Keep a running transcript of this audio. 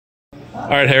All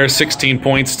right, Harris, 16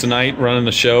 points tonight, running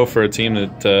the show for a team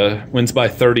that wins by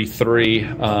 33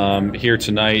 here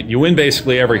tonight. You win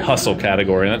basically every hustle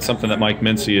category, and that's something that Mike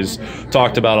Mincy has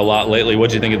talked about a lot lately. What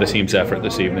do you think of the team's effort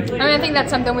this evening? I mean, I think that's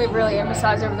something we've really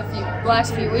emphasized over the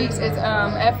last few weeks is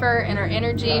effort and our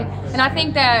energy. And I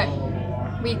think that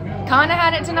we kind of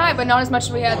had it tonight, but not as much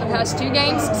as we had the past two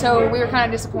games, so we were kind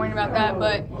of disappointed about that.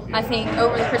 But I think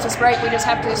over the Christmas break, we just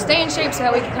have to stay in shape so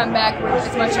that we can come back with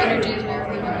as much energy as we were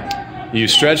leaving with. You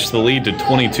stretched the lead to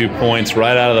 22 points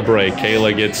right out of the break.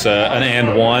 Kayla gets an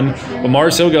and one. But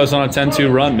Mars Hill goes on a 10-2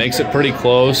 run, makes it pretty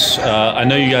close. I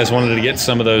know you guys wanted to get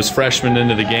some of those freshmen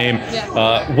into the game.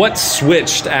 Yeah. What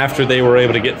switched after they were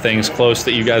able to get things close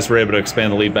that you guys were able to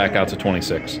expand the lead back out to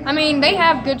 26? I mean, they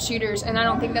have good shooters, and I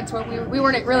don't think that's what we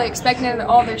weren't really expecting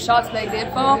all their shots they did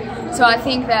fall. So I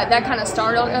think that kind of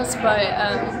startled us, but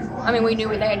I mean, we knew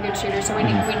they had good shooters, so we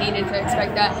needed to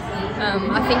expect that.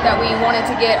 I think that we wanted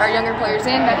to get our younger players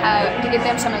in to get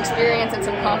them some experience and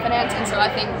some confidence, and so I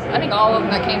think all of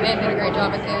them that came in did a great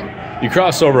job at the end. You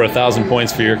crossed over 1,000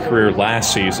 points for your career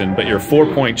last season, but you're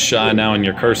 4 points shy now in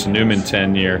your Carson-Newman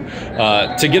tenure.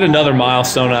 To get another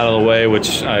milestone out of the way,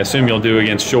 which I assume you'll do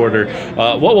against Shorter,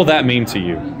 what will that mean to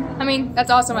you? I mean, that's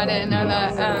awesome. I didn't know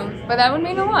that, but that would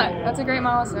mean a lot. That's a great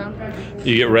milestone.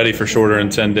 You get ready for Shorter in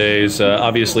 10 days.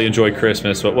 Obviously, enjoy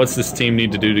Christmas, but what's this team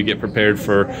need to do to get prepared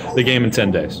for the game in 10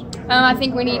 days? I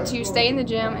think we need to stay in the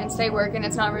gym and stay working.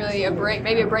 It's not really a break,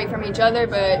 maybe a break from each other,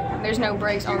 but there's no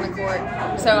breaks on the court.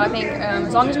 So I think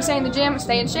as long as we stay in the gym,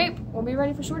 stay in shape, we'll be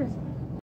ready for Shorter.